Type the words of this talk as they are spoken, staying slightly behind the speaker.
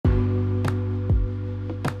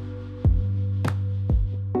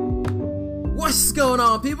What's going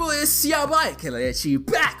on, people? It's your boy Kelechi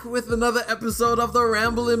back with another episode of the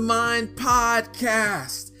Rambling Mind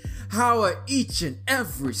podcast. How are each and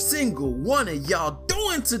every single one of y'all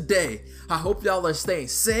doing today? I hope y'all are staying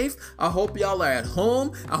safe. I hope y'all are at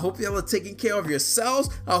home. I hope y'all are taking care of yourselves.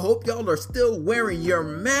 I hope y'all are still wearing your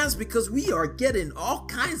mask because we are getting all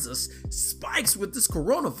kinds of spikes with this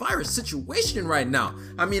coronavirus situation right now.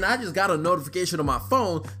 I mean, I just got a notification on my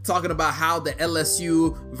phone talking about how the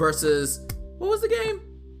LSU versus, what was the game?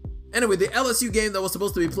 Anyway, the LSU game that was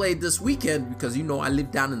supposed to be played this weekend, because you know I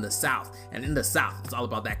live down in the South, and in the South it's all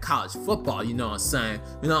about that college football, you know what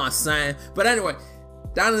I'm saying? But anyway,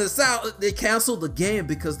 down in the South, they canceled the game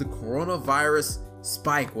because the coronavirus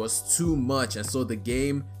spike was too much, and so the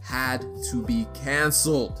game had to be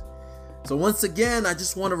canceled. So once again, I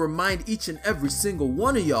just want to remind each and every single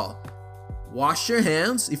one of y'all, wash your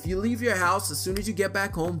hands. If you leave your house, as soon as you get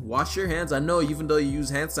back home, wash your hands. I know even though you use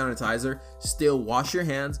hand sanitizer, still wash your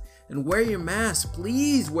hands. And wear your mask.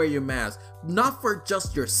 Please wear your mask. Not for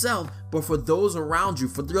just yourself, but for those around you,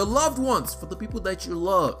 for your loved ones, for the people that you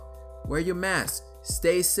love. Wear your mask.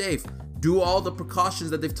 Stay safe. Do all the precautions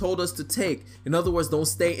that they've told us to take. In other words, don't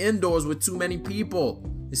stay indoors with too many people.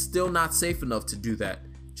 It's still not safe enough to do that.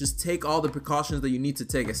 Just take all the precautions that you need to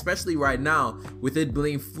take, especially right now with it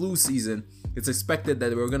being flu season. It's expected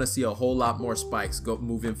that we're going to see a whole lot more spikes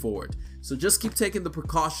moving forward. So just keep taking the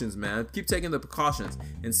precautions, man. Keep taking the precautions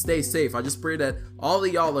and stay safe. I just pray that all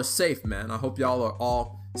of y'all are safe, man. I hope y'all are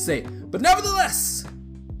all safe. But nevertheless,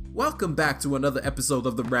 welcome back to another episode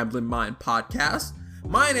of the Rambling Mind podcast.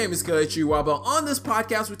 My name is Kelechi Waba. On this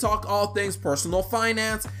podcast, we talk all things personal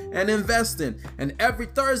finance and investing. And every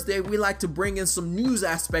Thursday, we like to bring in some news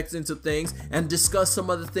aspects into things and discuss some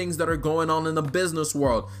of the things that are going on in the business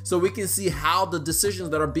world, so we can see how the decisions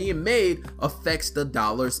that are being made affects the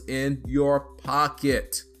dollars in your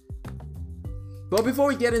pocket. But before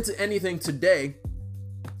we get into anything today,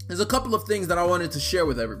 there's a couple of things that I wanted to share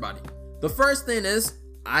with everybody. The first thing is,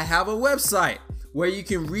 I have a website where you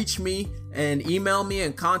can reach me and email me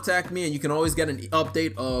and contact me, and you can always get an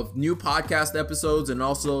update of new podcast episodes and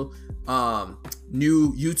also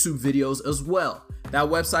new YouTube videos as well. That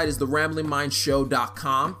website is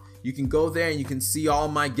theramblingmindshow.com. You can go there and you can see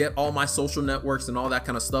get all my social networks and all that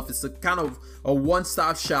kind of stuff. It's a kind of a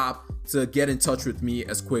one-stop shop to get in touch with me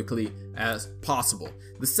as quickly as possible.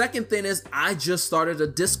 The second thing is, I just started a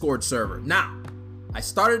Discord server. Now, I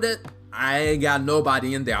started it. I ain't got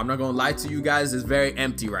nobody in there. I'm not gonna lie to you guys, it's very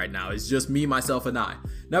empty right now. It's just me, myself, and I.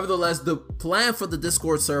 Nevertheless, the plan for the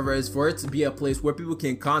Discord server is for it to be a place where people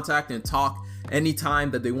can contact and talk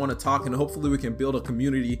anytime that they want to talk, and hopefully we can build a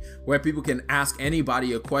community where people can ask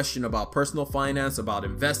anybody a question about personal finance, about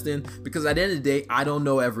investing, because at the end of the day, I don't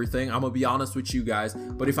know everything. I'm gonna be honest with you guys,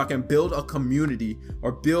 but if I can build a community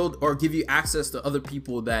or give you access to other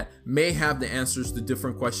people that may have the answers to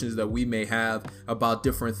different questions that we may have about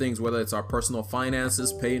different things, whether it's our personal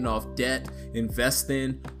finances, paying off debt,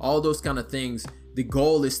 investing, all those kind of things, the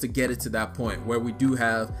goal is to get it to that point where we do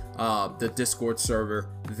have the Discord server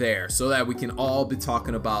there, so that we can all be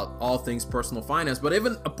talking about all things personal finance. But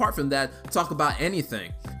even apart from that, talk about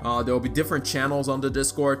anything. There will be different channels on the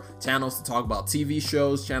Discord, channels to talk about TV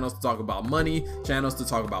shows, channels to talk about money, channels to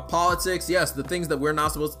talk about politics. Yes, the things that we're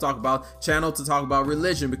not supposed to talk about, channel to talk about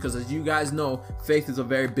religion, because as you guys know, faith is a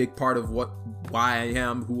very big part of why I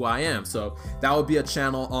am who I am. So that will be a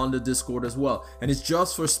channel on the Discord as well, and it's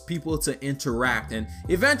just for people to interact, and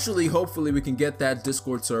eventually hopefully we can get that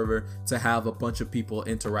Discord server to have a bunch of people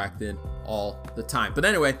interacting all the time. But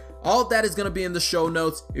anyway, all that is going to be in the show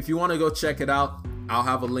notes. If you want to go check it out, I'll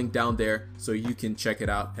have a link down there so you can check it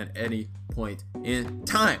out at any point in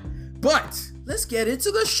time. But let's get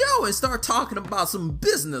into the show and start talking about some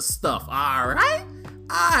business stuff. All right,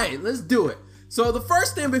 let's do it. So the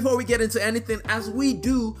first thing before we get into anything, as we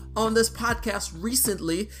do on this podcast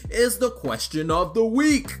recently, is the question of the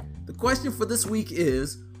week. The question for this week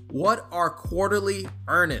is, what are quarterly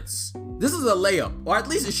earnings? This is a layup, or at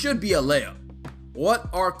least it should be a layup. What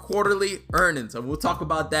are quarterly earnings? And we'll talk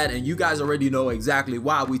about that, and you guys already know exactly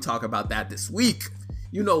why we talk about that this week.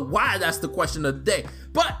 You know why that's the question of the day.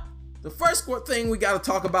 But the first thing we got to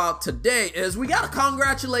talk about today is we got to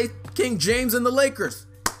congratulate King James and the Lakers.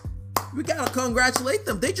 We got to congratulate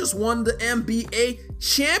them. They just won the NBA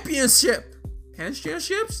championship.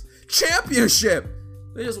 Championship.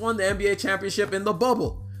 They just won the NBA championship in the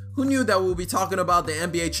bubble. Who knew that we'll be talking about the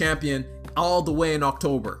NBA champion all the way in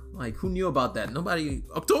October? Like, who knew about that? Nobody.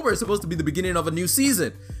 October is supposed to be the beginning of a new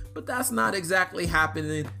season, but that's not exactly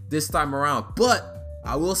happening this time around. But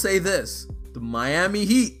I will say this, the Miami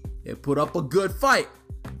Heat, it put up a good fight.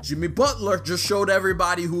 Jimmy Butler just showed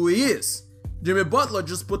everybody who he is. Jimmy Butler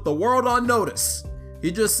just put the world on notice.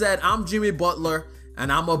 He just said, I'm Jimmy Butler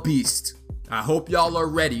and I'm a beast. I hope y'all are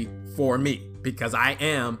ready for me because I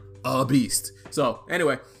am a beast. So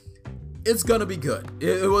anyway, it's gonna be good.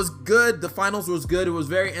 It was good. The finals was good. It was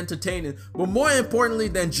very entertaining. But more importantly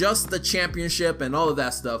than just the championship and all of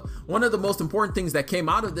that stuff, one of the most important things that came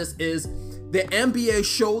out of this is the NBA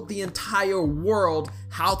showed the entire world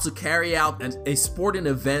how to carry out a sporting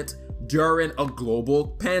event during a global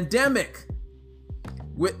pandemic.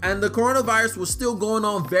 And the coronavirus was still going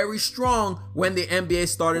on very strong when the NBA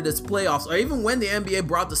started its playoffs, or even when the NBA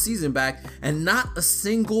brought the season back, and not a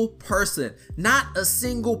single person, not a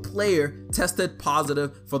single player tested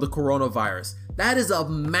positive for the coronavirus. That is a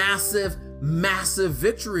massive, massive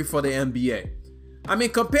victory for the NBA. I mean,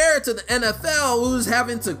 compared to the NFL, who's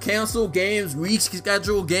having to cancel games,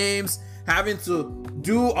 reschedule games, having to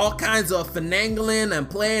do all kinds of finagling and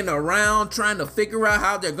playing around, trying to figure out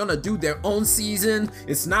how they're gonna do their own season.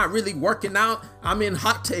 It's not really working out. I mean,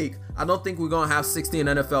 hot take, I don't think we're gonna have 16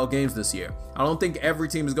 NFL games this year. I don't think every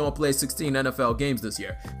team is gonna play 16 NFL games this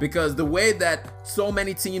year, because the way that so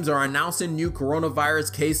many teams are announcing new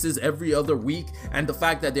coronavirus cases every other week, and the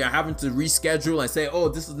fact that they're having to reschedule and say, oh,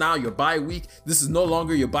 this is now your bye week, this is no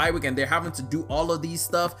longer your bye week, and they're having to do all of these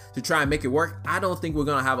stuff to try and make it work. I don't think we're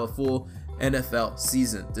gonna have a full NFL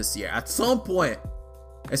season this year. At some point,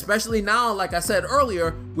 especially now, like I said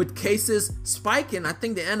earlier, with cases spiking, I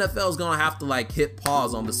think the NFL is gonna have to hit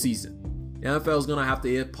pause on the season. The NFL is gonna have to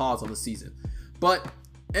hit pause on the season. But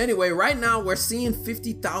anyway, right now we're seeing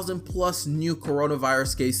 50,000 plus new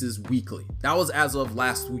coronavirus cases weekly. That was as of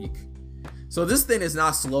last week. So this thing is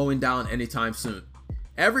not slowing down anytime soon.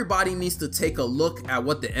 Everybody needs to take a look at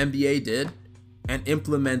what the NBA did and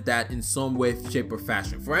implement that in some way, shape, or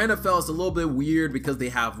fashion. For NFL, it's a little bit weird because they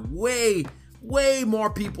have way more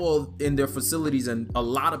people in their facilities and a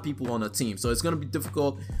lot of people on the team. So it's going to be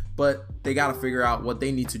difficult, but they got to figure out what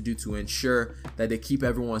they need to do to ensure that they keep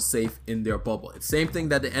everyone safe in their bubble. It's the same thing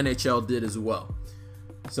that the NHL did as well.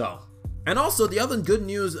 And also the other good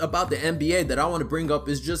news about the NBA that I want to bring up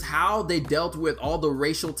is just how they dealt with all the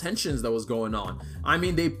racial tensions that was going on. I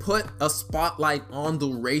mean, they put a spotlight on the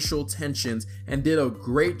racial tensions and did a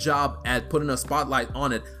great job at putting a spotlight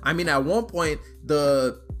on it. I mean, at one point,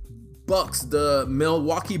 the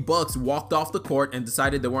Milwaukee Bucks walked off the court and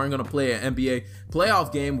decided they weren't going to play an NBA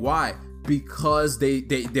playoff game. Why? Because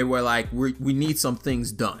they were like, we need some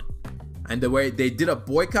things done. And the way they did a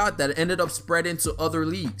boycott that ended up spreading to other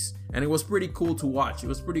leagues. And it was pretty cool to watch.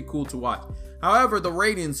 However, the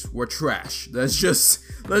ratings were trash. Let's just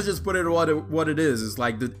put it what it is. It's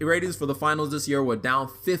like the ratings for the finals this year were down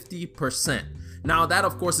 50%. Now that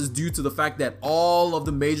of course is due to the fact that all of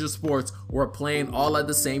the major sports were playing all at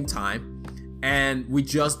the same time, and we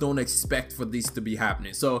just don't expect for these to be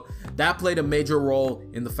happening. So that played a major role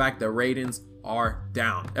in the fact that ratings are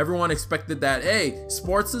down. Everyone expected that, hey,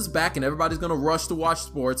 sports is back and everybody's gonna rush to watch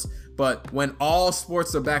sports, but when all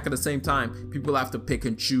sports are back at the same time, people have to pick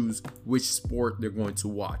and choose which sport they're going to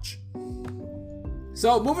watch.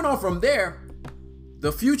 So moving on from there,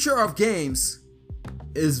 the future of games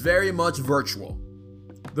is very much virtual.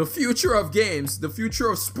 The future of games, the future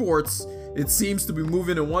of sports, it seems to be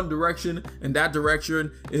moving in one direction, and that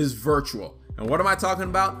direction is virtual. And what am I talking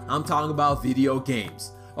about? I'm talking about video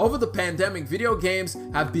games. Over the pandemic, video games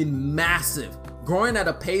have been massive, growing at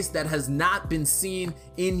a pace that has not been seen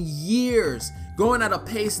in years, growing at a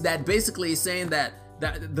pace that basically is saying that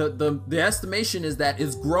the estimation is that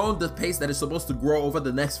it's grown the pace that it's supposed to grow over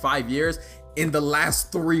the next 5 years. In the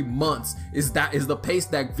last 3 months is the pace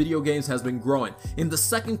that video games has been growing. In the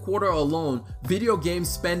second quarter alone, video game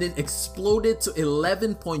spending exploded to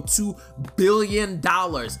 $11.2 billion.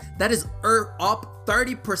 That is up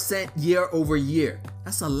 30% year over year.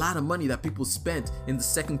 That's a lot of money that people spent in the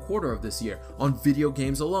second quarter of this year on video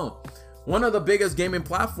games alone. One of the biggest gaming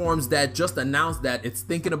platforms that just announced that it's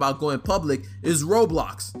thinking about going public is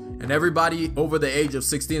Roblox. And everybody over the age of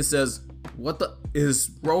 16 says, what the is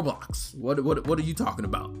Roblox? What are you talking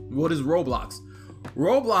about? What is Roblox?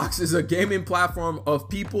 Roblox is a gaming platform of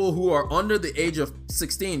people who are under the age of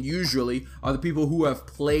 16, usually are the people who have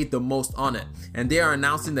played the most on it. And they are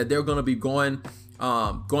announcing that they're going to be going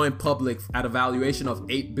public at a valuation of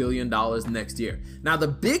 $8 billion next year. Now, the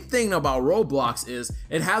big thing about Roblox is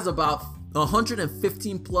it has about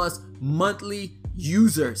 115 plus monthly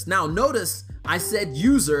users. Now, notice I said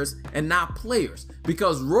users and not players,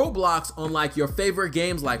 because Roblox, unlike your favorite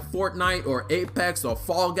games like Fortnite or Apex or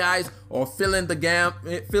Fall Guys or fill in the gap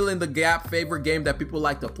favorite game that people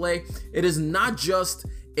like to play, it is not just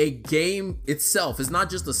a game itself. It's not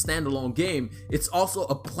just a standalone game. It's also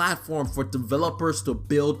a platform for developers to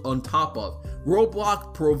build on top of.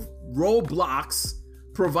 Roblox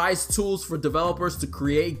provides tools for developers to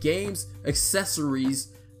create games and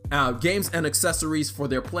accessories for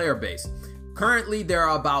their player base. Currently, there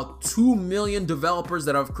are about 2 million developers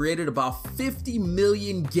that have created about 50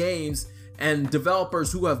 million games, and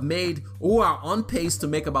developers who are on pace to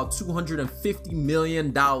make about $250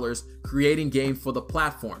 million creating games for the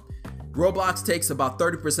platform. Roblox takes about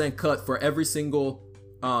 30% cut for every single,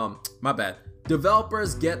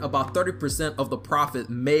 Developers get about 30% of the profit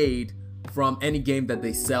made from any game that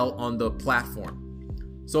they sell on the platform.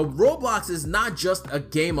 So Roblox is not just a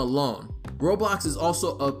game alone. Roblox is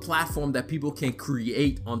also a platform that people can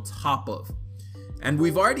create on top of. And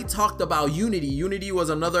we've already talked about Unity. Unity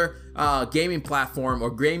was another gaming platform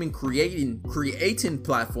or gaming creating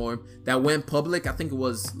platform that went public. I think it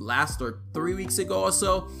was last or 3 weeks ago or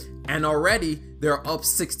so. And already they're up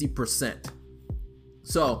 60%.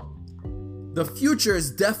 So the future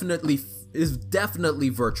is definitely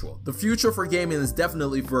virtual. The future for gaming is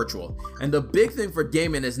definitely virtual. And the big thing for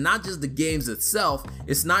gaming is not just the games itself.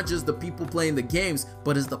 It's not just the people playing the games,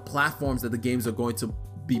 but it's the platforms that the games are going to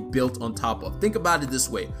be built on top of. Think about it this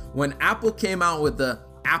way. When Apple came out with the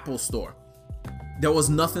Apple Store, there was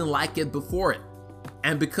nothing like it before it.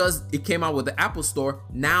 And because it came out with the Apple Store,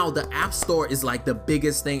 now the App Store is like the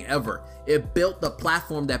biggest thing ever. It built the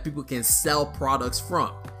platform that people can sell products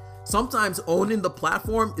from. Sometimes owning the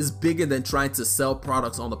platform is bigger than trying to sell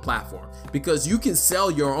products on the platform, because you can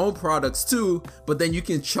sell your own products too, but then you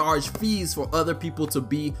can charge fees for other people to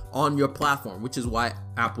be on your platform, which is why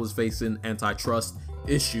Apple is facing antitrust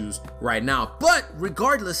issues right now. But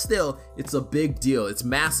regardless, still, it's a big deal. It's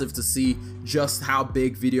massive to see just how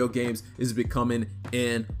big video games is becoming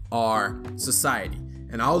in our society.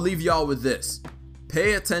 And I'll leave y'all with this.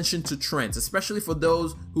 Pay attention to trends, especially for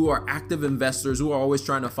those who are active investors, who are always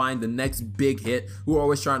trying to find the next big hit, who are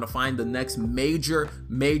always trying to find the next major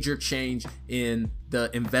change in the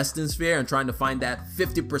investing sphere and trying to find that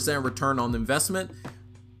 50% return on investment.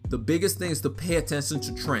 The biggest thing is to pay attention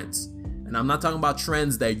to trends. And I'm not talking about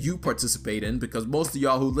trends that you participate in, because most of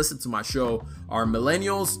y'all who listen to my show are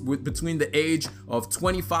millennials between the age of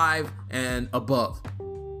 25 and above.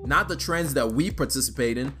 Not the trends that we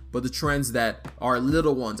participate in, but the trends that our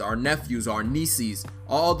little ones, our nephews, our nieces,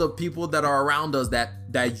 all the people that are around us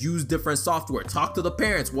that use different software. Talk to the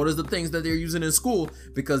parents. What is the things that they're using in school?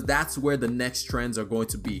 Because that's where the next trends are going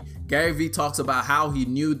to be. Gary Vee talks about how he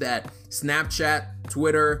knew that Snapchat,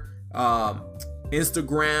 Twitter,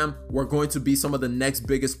 Instagram were going to be some of the next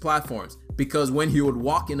biggest platforms, because when he would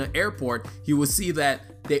walk in an airport, he would see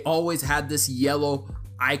that they always had this yellow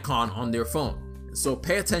icon on their phone. So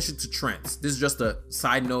pay attention to trends. This is just a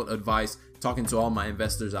side note advice, talking to all my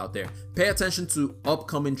investors out there. Pay attention to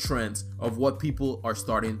upcoming trends of what people are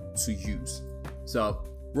starting to use. So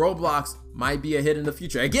Roblox might be a hit in the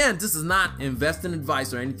future. Again, this is not investing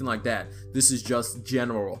advice or anything like that. This is just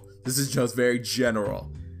general. This is just very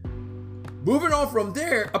general. Moving on from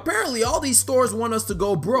there, apparently all these stores want us to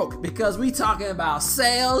go broke, because we talking about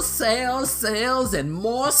sales, and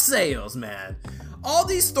more sales, man. All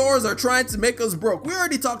these stores are trying to make us broke. We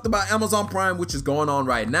already talked about Amazon Prime, which is going on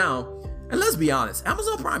right now. And let's be honest,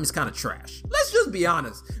 Amazon Prime is kind of trash. Let's just be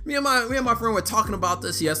honest. Me and my friend were talking about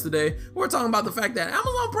this yesterday. We're talking about the fact that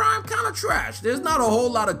Amazon Prime kind of trash. There's not a whole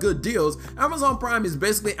lot of good deals. Amazon Prime is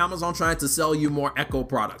basically Amazon trying to sell you more Echo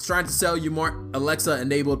products, trying to sell you more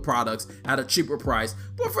Alexa-enabled products at a cheaper price.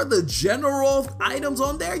 But for the general items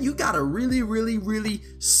on there, you gotta really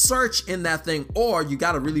search in that thing, or you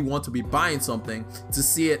gotta really want to be buying something to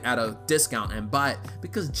see it at a discount and buy it.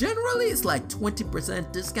 Because generally it's like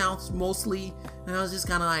 20% discounts mostly. And I was just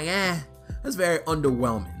kind of like, that's very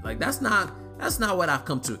underwhelming. Like that's not what I've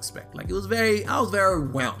come to expect. Like I was very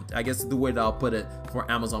overwhelmed, I guess is the way that I'll put it, for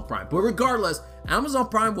Amazon Prime. But regardless, Amazon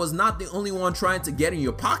Prime was not the only one trying to get in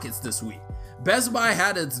your pockets this week. Best Buy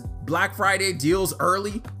had its Black Friday deals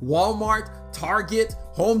early. Walmart, Target,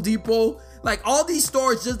 Home Depot, like all these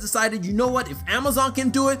stores just decided, you know what, if Amazon can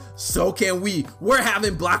do it, so can we. We're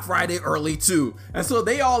having Black Friday early too. And so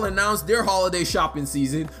they all announced their holiday shopping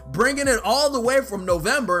season, bringing it all the way from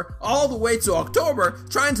November all the way to October,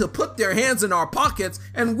 trying to put their hands in our pockets,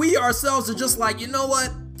 and we ourselves are just like, you know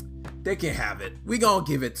what? They can have it. We gonna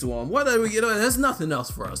give it to them. Whether we, there's nothing else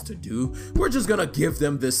for us to do. We're just gonna give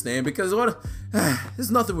them this thing, because there's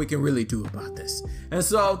nothing we can really do about this. And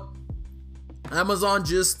so Amazon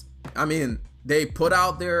they put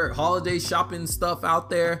out their holiday shopping stuff out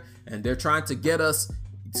there, and they're trying to get us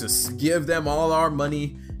to give them all our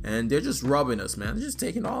money. and they're just robbing us, man. They're just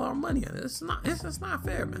taking all our money. And it's not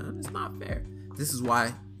fair, man. It's not fair. This is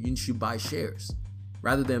why you should buy shares.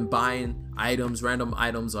 Rather than buying random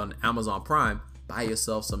items on Amazon Prime, buy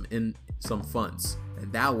yourself some funds.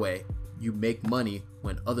 And that way you make money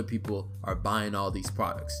when other people are buying all these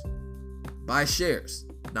products. Buy shares,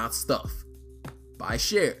 not stuff. Buy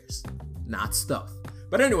shares, not stuff.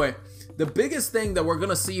 But anyway, the biggest thing that we're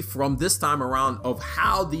gonna see from this time around of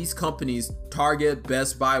how these companies, Target,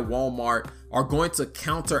 Best Buy, Walmart, are going to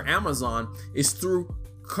counter Amazon is through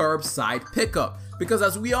curbside pickup. Because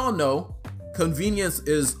as we all know, convenience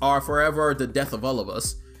is forever the death of all of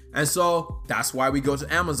us. And so that's why we go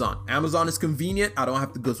to Amazon. Amazon is convenient. I don't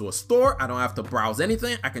have to go to a store. I don't have to browse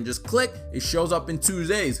anything. I can just click. It shows up in 2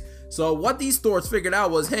 days. So what these stores figured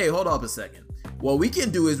out was, hey, hold up a second. What we can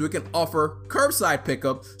do is we can offer curbside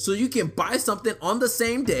pickup so you can buy something on the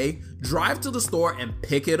same day, drive to the store and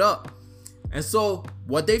pick it up. And so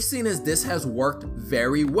what they've seen is this has worked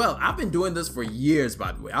very well. I've been doing this for years,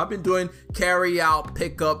 by the way. I've been doing carry out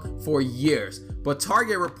pickup for years. But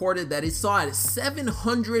Target reported that it saw a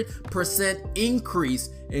 700% increase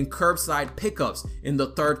in curbside pickups in the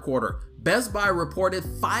third quarter. Best Buy reported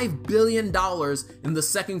 $5 billion in the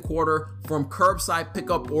second quarter from curbside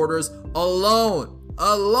pickup orders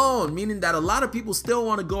alone, meaning that a lot of people still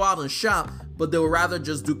want to go out and shop, but they would rather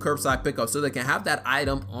just do curbside pickup so they can have that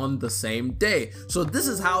item on the same day. So this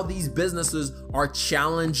is how these businesses are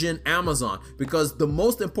challenging Amazon, because the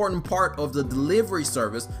most important part of the delivery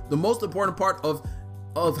service, the most important part of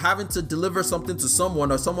having to deliver something to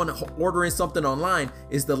someone or someone ordering something online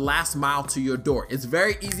is the last mile to your door. It's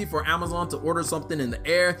very easy for Amazon to order something in the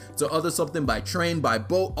air, to order something by train, by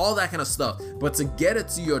boat, all that kind of stuff. But to get it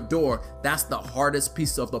to your door, that's the hardest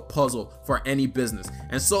piece of the puzzle for any business.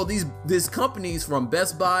 And so these companies, from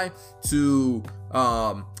Best Buy to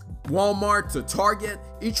Walmart to Target,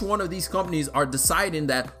 each one of these companies are deciding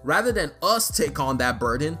that rather than us take on that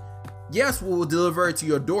burden, yes, we will deliver it to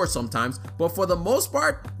your door sometimes, but for the most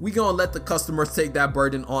part, we're gonna let the customers take that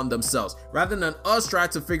burden on themselves. Rather than us try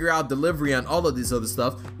to figure out delivery and all of this other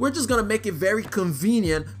stuff, we're just gonna make it very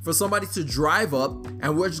convenient for somebody to drive up,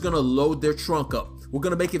 and we're just gonna load their trunk up. We're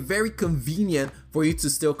gonna make it very convenient for you to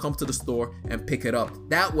still come to the store and pick it up.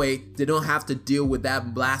 That way, they don't have to deal with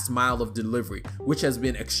that last mile of delivery, which has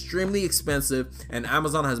been extremely expensive, and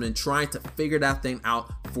Amazon has been trying to figure that thing out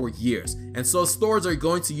for years. And so stores are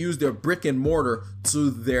going to use their brick and mortar to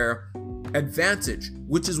their advantage,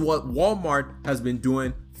 which is what Walmart has been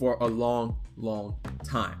doing for a long, long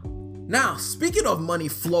time. Now, speaking of money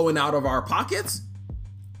flowing out of our pockets,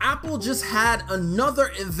 Apple just had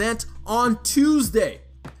another event on Tuesday.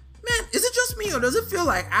 Man, is it just me, or does it feel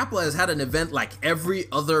like Apple has had an event like every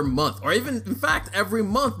other month, or even, in fact, every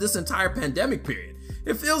month this entire pandemic period?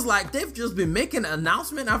 It feels like they've just been making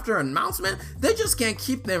announcement after announcement. They just can't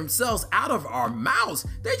keep themselves out of our mouths.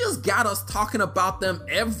 They just got us talking about them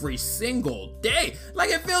every single day. Like,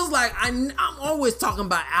 it feels like I'm always talking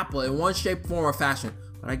about Apple in one shape, form, or fashion.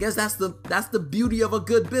 But I guess that's the beauty of a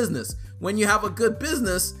good business. When you have a good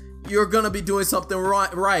business, you're gonna be doing something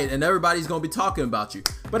right, and everybody's gonna be talking about you.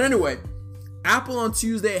 But anyway, Apple on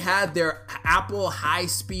Tuesday had their Apple High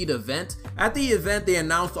Speed event. At the event, they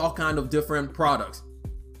announced all kinds of different products.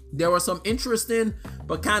 There were some interesting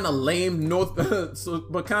but kind of lame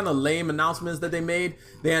announcements that they made.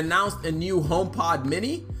 They announced a new HomePod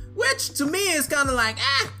Mini, which to me is kind of like,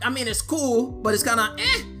 I mean, it's cool, but it's kind of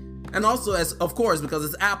And also, as of course, because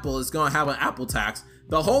it's Apple, it's gonna have an Apple tax.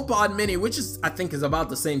 The HomePod Mini, which I think is about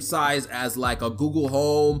the same size as like a Google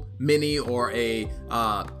Home Mini or a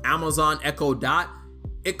Amazon Echo Dot,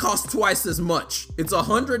 it costs twice as much. It's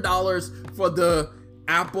 $100 for the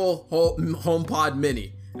Apple HomePod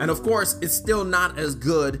Mini. And of course, it's still not as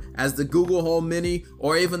good as the Google Home Mini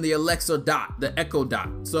or even the Alexa Dot, the Echo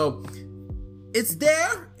Dot. So it's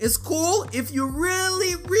there, it's cool. If you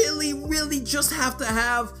really just have to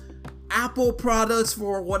have Apple products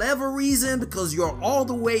for whatever reason because you're all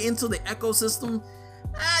the way into the ecosystem,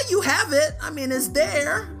 you have it. I mean, it's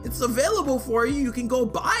there, it's available for you. You can go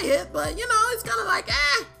buy it, but you know, it's kind of like,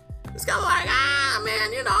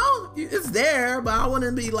 man, you know, it's there, but I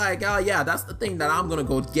wouldn't be like, oh yeah, that's the thing that I'm gonna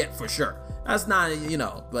go get for sure. That's not, you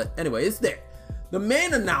know, but anyway, it's there. The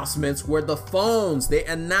main announcements were the phones. They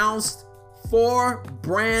announced 4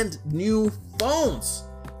 brand new phones.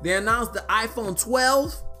 They announced the iPhone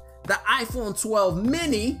 12, the iPhone 12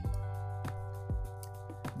 mini,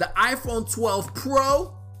 the iPhone 12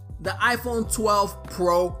 Pro, the iPhone 12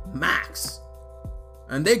 Pro Max.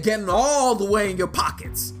 And they're getting all the way in your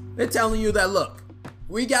pockets. They're telling you that, look,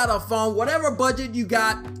 we got a phone, whatever budget you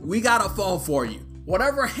got, we got a phone for you.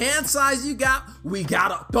 Whatever hand size you got, we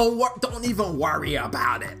got a, don't even worry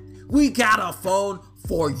about it. We got a phone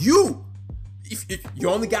for you. If you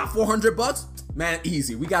only got $400, man,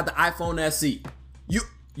 easy. We got the iPhone SE.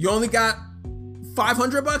 You only got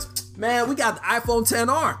 $500, man, we got the iPhone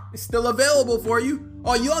XR. It's still available for you.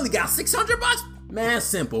 Oh, you only got $600, man,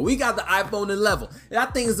 simple. We got the iPhone 11.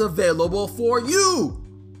 That thing is available for you.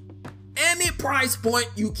 Any price point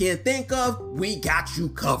you can think of, we got you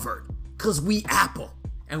covered. Cause we Apple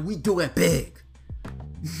and we do it big.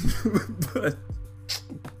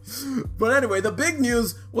 But anyway, the big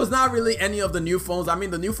news was not really any of the new phones. I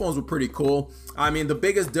mean, the new phones were pretty cool. I mean, the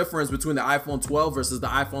biggest difference between the iPhone 12 versus the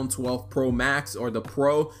iPhone 12 Pro Max or the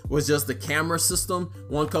Pro was just the camera system.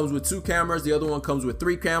 One comes with 2 cameras, the other one comes with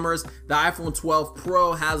 3 cameras. The iPhone 12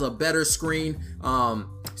 Pro has a better screen.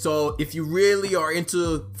 So if you really are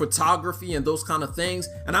into photography and those kind of things,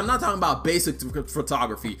 and I'm not talking about basic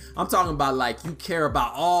photography, I'm talking about like you care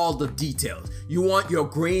about all the details. You want your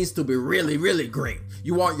greens to be really, really green.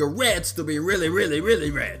 You want your reds to be really, really, really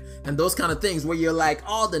red. And those kind of things where you're like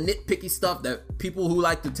all the nitpicky stuff that people who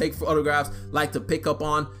like to take photographs like to pick up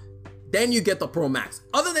on. Then you get the Pro Max.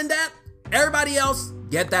 Other than that, everybody else,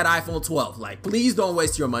 get that iPhone 12. Like, please don't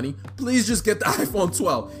waste your money. Please just get the iPhone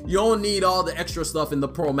 12. You don't need all the extra stuff in the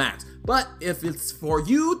Pro Max. But if it's for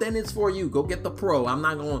you, then it's for you. Go get the Pro. I'm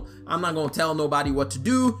not gonna tell nobody what to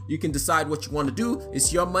do. You can decide what you want to do.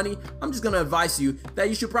 It's your money. I'm just gonna advise you that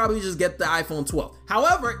you should probably just get the iPhone 12.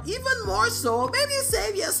 However, even more so, maybe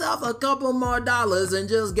save yourself a couple more dollars and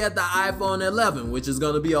just get the iPhone 11, which is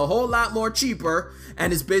gonna be a whole lot more cheaper,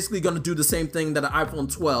 and it's basically gonna do the same thing that the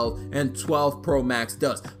iPhone 12 and 12 Pro Max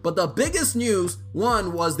does. But the biggest news,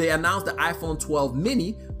 one, was they announced the iPhone 12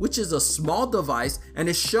 mini, which is a small device, and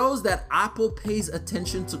it shows that Apple pays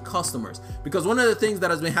attention to customers. Because one of the things that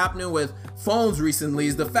has been happening with phones recently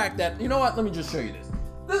is the fact that, you know what, let me just show you this.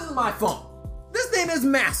 This is my phone. This thing is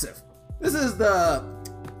massive. This is the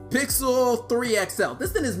Pixel 3 XL.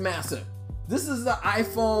 This thing is massive. This is the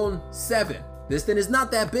iPhone 7. This thing is not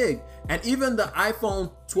that big. And even the iPhone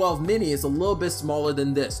 12 mini is a little bit smaller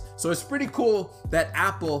than this. So it's pretty cool that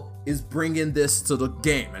Apple is bringing this to the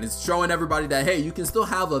game. And it's showing everybody that, hey, you can still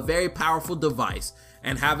have a very powerful device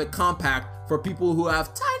and have it compact for people who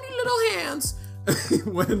have tiny little hands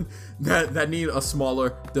when that need a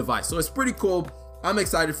smaller device. So it's pretty cool. I'm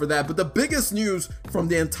excited for that. But the biggest news from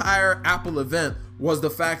the entire Apple event was the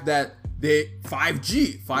fact that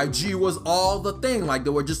 5G was all the thing. Like,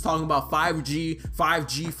 they were just talking about 5G.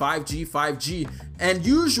 And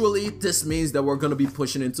usually this means that we're going to be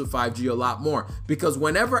pushing into 5G a lot more, because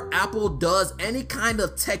whenever Apple does any kind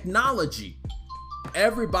of technology,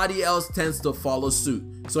 everybody else tends to follow suit.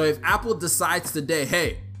 So if Apple decides today,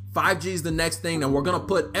 hey, 5G is the next thing, and we're going to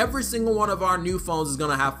put every single one of our new phones is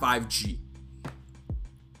going to have 5G,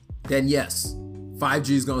 then yes,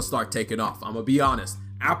 5G is going to start taking off. I'm going to be honest.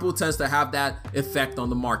 Apple tends to have that effect on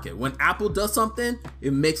the market. When Apple does something,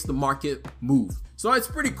 it makes the market move. So it's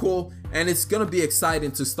pretty cool, and it's gonna be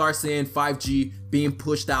exciting to start seeing 5G being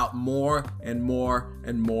pushed out more and more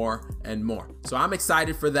and more and more. So I'm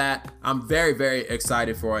excited for that. I'm very, very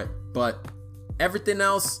excited for it. But everything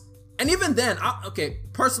else, and even then, okay,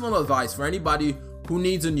 personal advice for anybody who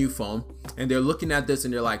needs a new phone and they're looking at this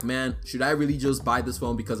and they're like, man, should I really just buy this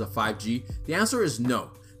phone because of 5G? The answer is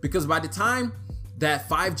no, because by the time that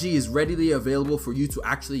 5G is readily available for you to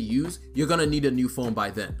actually use, you're gonna need a new phone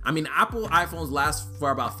by then. I mean, Apple iPhones last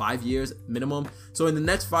for about 5 years minimum. So in the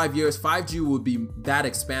next 5 years, 5G will be that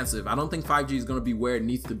expansive. I don't think 5G is gonna be where it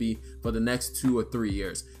needs to be for the next 2 or 3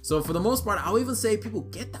 years. So for the most part, I'll even say people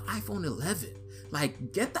get the iPhone 11.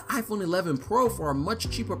 Like, get the iPhone 11 Pro for a much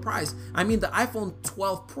cheaper price. I mean, the iPhone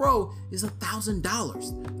 12 Pro is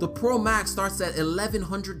 $1,000. The Pro Max starts at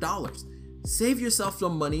 $1,100. Save yourself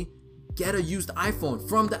some money. Get a used iPhone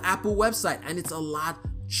from the Apple website, and it's a lot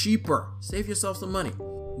cheaper. Save yourself some money.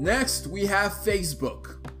 Next, we have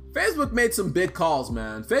Facebook. Facebook made some big calls,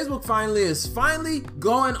 man. Facebook is finally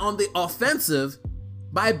going on the offensive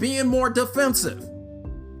by being more defensive.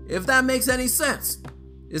 If that makes any sense.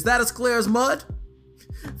 Is that as clear as mud?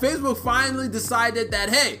 Facebook finally decided that,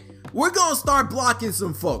 hey, we're gonna start blocking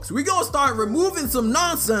some folks. We're gonna start removing some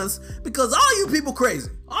nonsense because all you people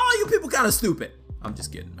crazy. All you people kind of stupid. I'm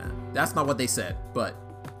just kidding, man. That's not what they said, but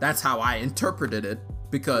that's how I interpreted it,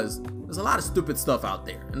 because there's a lot of stupid stuff out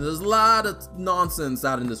there and there's a lot of nonsense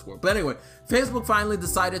out in this world. But anyway, Facebook finally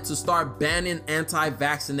decided to start banning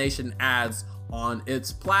anti-vaccination ads on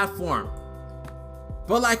its platform.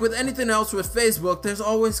 But like with anything else with Facebook, there's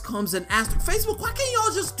always comes an asterisk. Facebook, why can't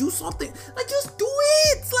y'all just do something? Like, just do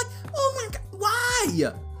it. It's like, oh my God,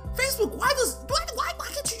 why? Facebook, why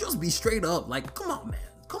can't you just be straight up. Like, come on, man.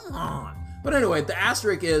 Come on. But anyway, the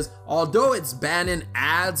asterisk is, although it's banning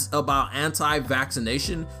ads about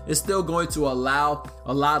anti-vaccination, it's still going to allow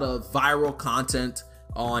a lot of viral content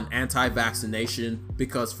on anti-vaccination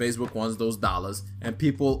because Facebook wants those dollars and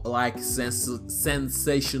people like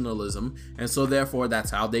sensationalism, and so therefore that's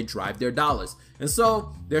how they drive their dollars. And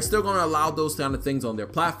so they're still going to allow those kind of things on their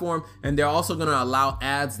platform, and they're also going to allow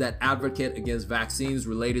ads that advocate against vaccines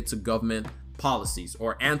related to government policies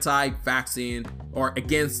or anti-vaccine or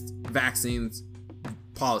against vaccines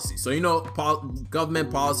policies. So, you know,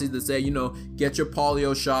 government policies that say, you know, get your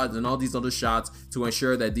polio shots and all these other shots to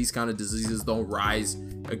ensure that these kind of diseases don't rise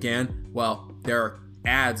again. Well, there are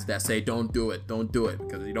ads that say don't do it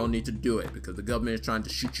because you don't need to do it because the government is trying to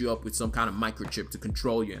shoot you up with some kind of microchip to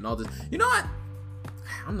control you and all this. You know what?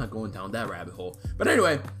 I'm not going down that rabbit hole. But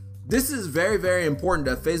anyway, this is very, very important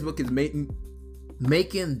that Facebook is making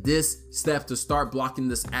this step to start blocking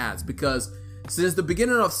this ads, because since the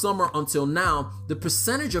beginning of summer until now, the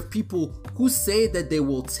percentage of people who say that they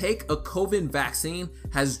will take a COVID vaccine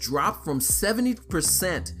has dropped from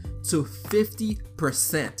 70% to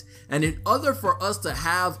 50%. And in order for us to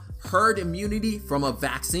have herd immunity from a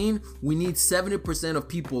vaccine, we need 70% of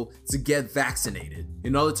people to get vaccinated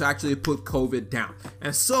in order to actually put COVID down.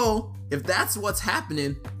 And so if that's what's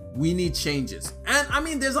happening, we need changes. And I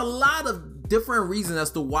mean, there's a lot of different reasons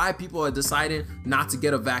as to why people are deciding not to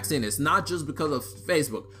get a vaccine. It's not just because of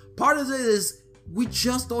Facebook. Part of it is we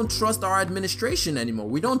just don't trust our administration anymore.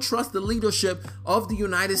 We don't trust the leadership of the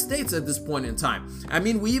United States at this point in time. I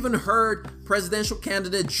mean, we even heard presidential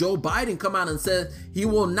candidate Joe Biden come out and said he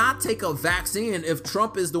will not take a vaccine if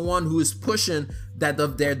Trump is the one who is pushing that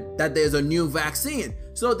there's a new vaccine.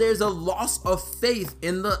 So there's a loss of faith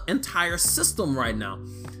in the entire system right now.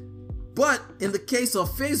 But in the case of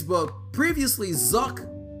Facebook, previously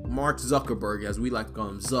Mark Zuckerberg, as we like to call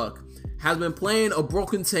him, Zuck, has been playing a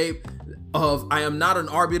broken tape of I am not an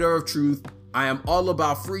arbiter of truth. I am all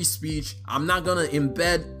about free speech. I'm not gonna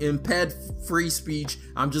impede free speech.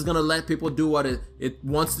 I'm just gonna let people do what it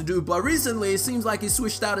wants to do. But recently, it seems like he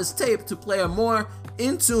switched out his tape to play a more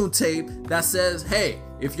in-tune tape that says, hey,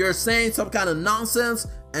 if you're saying some kind of nonsense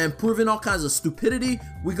and proving all kinds of stupidity,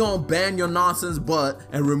 we're gonna ban your nonsense butt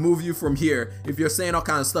and remove you from here if you're saying all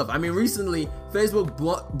kinds of stuff. I mean, recently, Facebook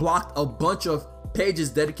blocked a bunch of pages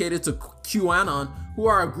dedicated to QAnon, who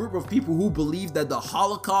are a group of people who believe that the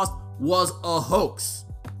Holocaust was a hoax.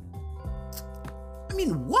 I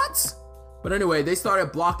mean, what? But anyway, they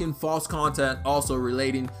started blocking false content also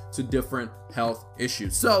relating to different health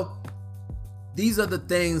issues. So these are the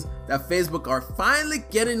things that Facebook are finally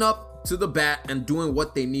getting up to the bat and doing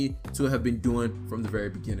what they need to have been doing from the very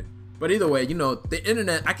beginning. But either way, you know, the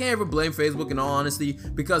internet, I can't ever blame Facebook in all honesty,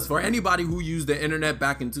 because for anybody who used the internet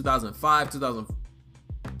back in 2005,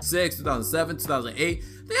 2006, 2007, 2008,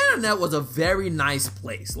 the internet was a very nice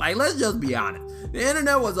place. Like, let's just be honest. The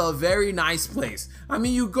internet was a very nice place. I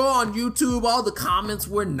mean, you go on YouTube, all the comments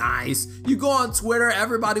were nice. You go on Twitter,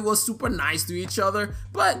 everybody was super nice to each other.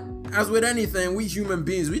 But as with anything, we human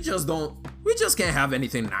beings, we just can't have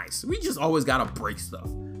anything nice. We just always gotta break stuff.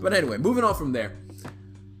 But anyway, moving on from there.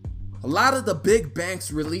 A lot of the big banks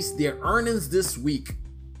released their earnings this week.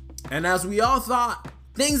 And as we all thought,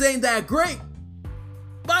 things ain't that great.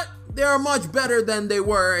 But they are much better than they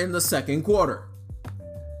were in the second quarter.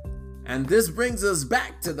 And this brings us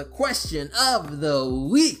back to the question of the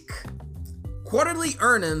week. Quarterly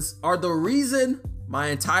earnings are the reason my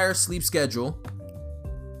entire sleep schedule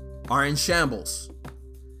are in shambles.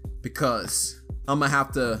 Because I'm gonna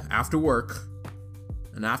have to, after work,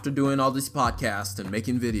 and after doing all these podcasts and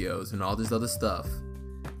making videos and all this other stuff,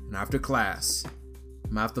 and after class,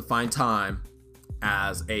 I'm gonna have to find time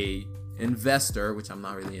as a investor, which I'm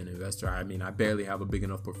not really an investor. I mean, I barely have a big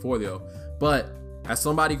enough portfolio, but as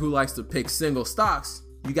somebody who likes to pick single stocks,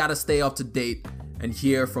 you got to stay up to date and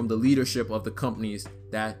hear from the leadership of the companies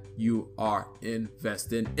that you are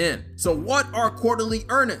investing in. So what are quarterly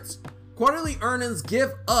earnings? Quarterly earnings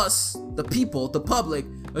give us, the people, the public,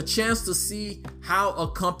 a chance to see how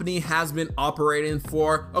a company has been operating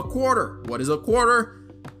for a quarter. What is a quarter?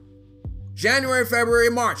 January, February,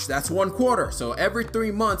 March, that's one quarter. So every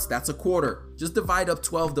 3 months, that's a quarter. Just divide up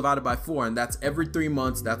 12 divided by 4, and that's every 3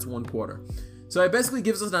 months, that's one quarter. So it basically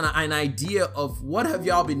gives us an idea of what have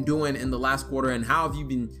y'all been doing in the last quarter and how have you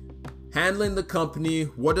been handling the company?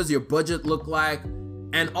 What does your budget look like?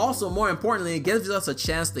 And also, more importantly, it gives us a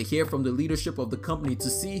chance to hear from the leadership of the company to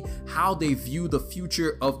see how they view the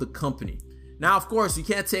future of the company. Now, of course, you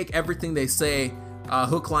can't take everything they say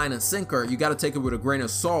hook, line, and sinker. You got to take it with a grain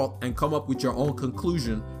of salt and come up with your own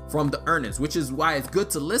conclusion from the earnings, which is why it's good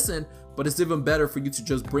to listen, but it's even better for you to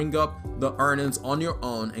just bring up the earnings on your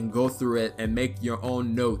own and go through it and make your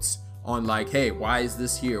own notes on like, hey, why is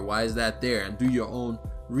this here? Why is that there? And do your own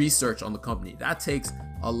research on the company. That takes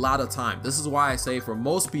a lot of time. This is why I say for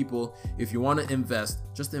most people, if you want to invest,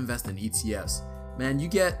 just invest in ETFs. Man, you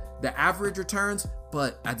get the average returns,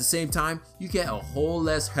 but at the same time, you get a whole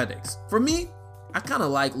less headaches. For me, I kind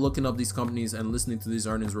of like looking up these companies and listening to these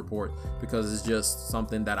earnings report because it's just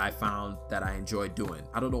something that I found that I enjoy doing.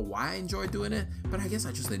 I don't know why I enjoy doing it, but I guess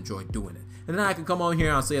I just enjoy doing it. And then I can come on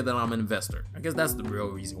here and say that I'm an investor. I guess that's the real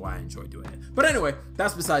reason why I enjoy doing it. But anyway,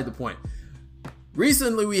 that's beside the point.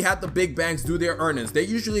 Recently, we had the big banks do their earnings. They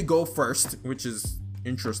usually go first, which is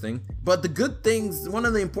interesting. But the good things, one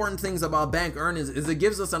of the important things about bank earnings is it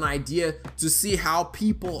gives us an idea to see how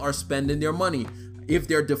people are spending their money. If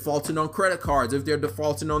they're defaulting on credit cards, if they're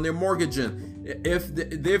defaulting on their mortgaging,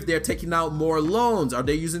 if they're taking out more loans, are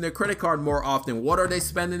they using their credit card more often? What are they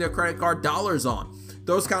spending their credit card dollars on?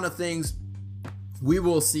 Those kind of things. We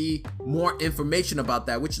will see more information about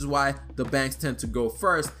that, which is why the banks tend to go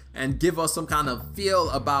first and give us some kind of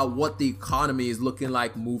feel about what the economy is looking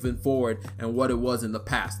like moving forward and what it was in the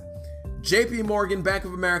past. JP Morgan, Bank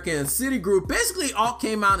of America, and Citigroup basically all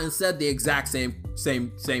came out and said the exact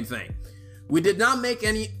same thing. We did not make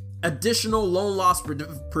any additional loan loss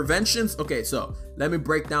preventions. Okay, so let me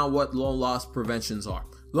break down what loan loss preventions are.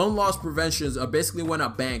 Loan loss preventions are basically when a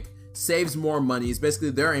bank saves more money. It's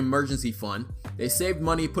basically their emergency fund. They save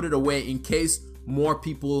money, put it away in case more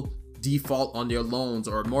people default on their loans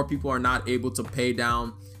or more people are not able to pay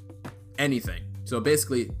down anything. So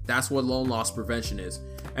basically, that's what loan loss prevention is.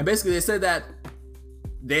 And basically, they said that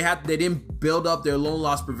they didn't build up their loan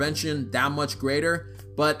loss prevention that much greater,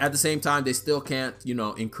 but at the same time, they still can't,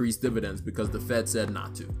 increase dividends because the Fed said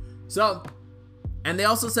not to. So, and they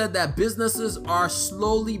also said that businesses are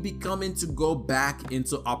slowly becoming to go back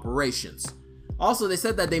into operations. Also, they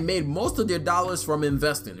said that they made most of their dollars from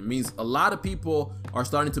investing. It means a lot of people are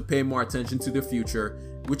starting to pay more attention to the future,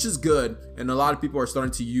 which is good. And a lot of people are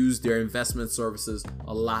starting to use their investment services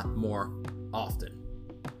a lot more often.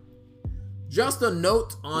 Just a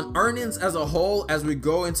note on earnings as a whole as we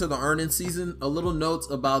go into the earnings season. A little note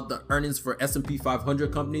about the earnings for S&P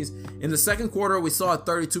 500 companies. In the second quarter, we saw a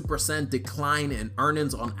 32% decline in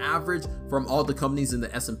earnings on average from all the companies in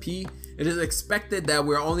the S&P. It is expected that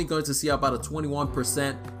we're only going to see about a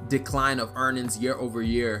 21% decline of earnings year over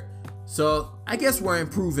year. So I guess we're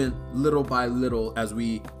improving little by little as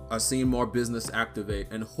we are seeing more business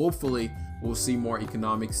activate, and hopefully we'll see more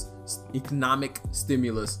economic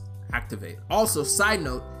stimulus activate. Also, side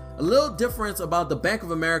note, a little difference about the Bank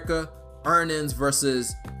of America earnings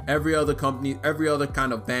versus every other company, every other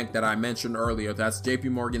kind of bank that I mentioned earlier. That's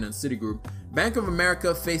JP Morgan and Citigroup. Bank of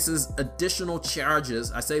America faces additional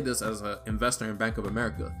charges. I say this as an investor in Bank of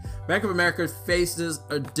America. Bank of America faces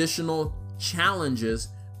additional challenges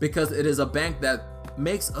because it is a bank that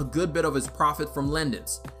makes a good bit of its profit from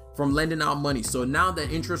lending out money. So now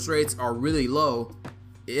that interest rates are really low,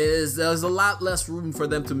 there's a lot less room for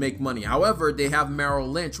them to make money. However, they have Merrill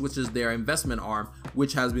Lynch, which is their investment arm,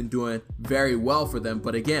 which has been doing very well for them.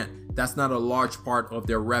 But again, that's not a large part of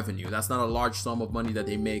their revenue. That's not a large sum of money that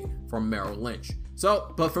they make from Merrill Lynch.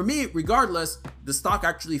 So, but for me, regardless, the stock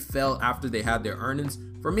actually fell after they had their earnings.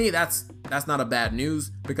 For me, that's not a bad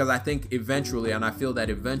news because I think eventually, and I feel that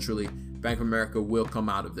eventually, Bank of America will come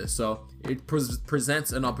out of this. So it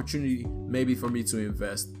presents an opportunity maybe for me to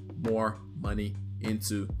invest more money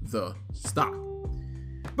into the stock.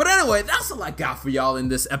 But anyway, that's all I got for y'all in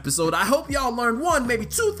this episode. I hope y'all learned one, maybe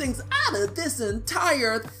two things out of this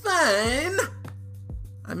entire thing.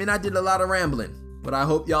 I mean, I did a lot of rambling, but I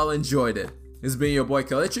hope y'all enjoyed it. It's been your boy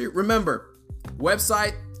Kelechi. Remember,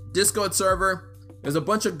 website, Discord server, there's a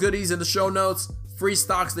bunch of goodies in the show notes, free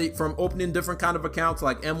stocks from opening different kind of accounts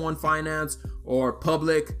like M1 Finance or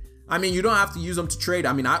Public. I mean, you don't have to use them to trade.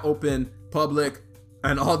 I mean, I open Public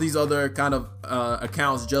and all these other kind of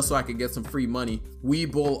accounts just so I can get some free money.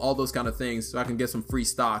 Webull, all those kind of things, so I can get some free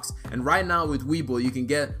stocks. And right now with Webull, you can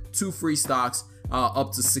get 2 free stocks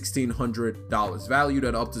up to $1,600, valued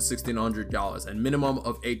at up to $1,600, and minimum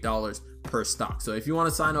of $8 per stock. So if you want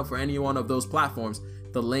to sign up for any one of those platforms,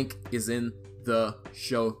 the link is in the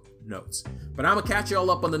show notes. But I'm gonna catch y'all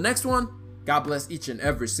up on the next one. God bless each and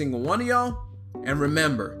every single one of y'all. And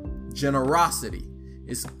remember, generosity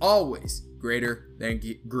is always greater than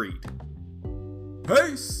greed.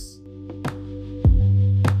 Peace.